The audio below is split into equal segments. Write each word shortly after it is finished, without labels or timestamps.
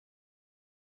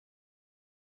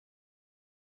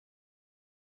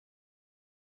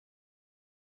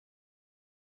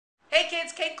Hey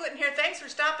kids, Kate Clinton here. Thanks for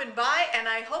stopping by, and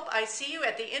I hope I see you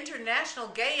at the International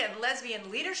Gay and Lesbian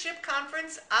Leadership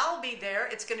Conference. I'll be there.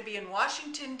 It's going to be in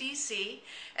Washington, D.C.,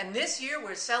 and this year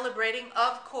we're celebrating,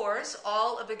 of course,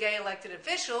 all of the gay elected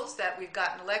officials that we've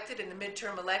gotten elected in the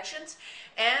midterm elections,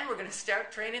 and we're going to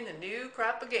start training the new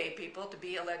crop of gay people to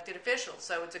be elected officials.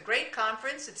 So it's a great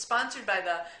conference. It's sponsored by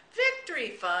the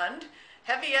Victory Fund.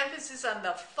 Heavy emphasis on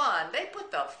the fun. They put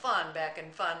the fun back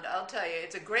in fun, I'll tell you.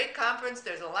 It's a great conference.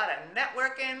 There's a lot of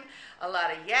networking, a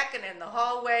lot of yakking in the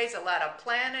hallways, a lot of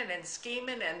planning and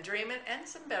scheming and dreaming, and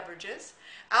some beverages.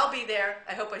 I'll be there.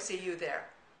 I hope I see you there.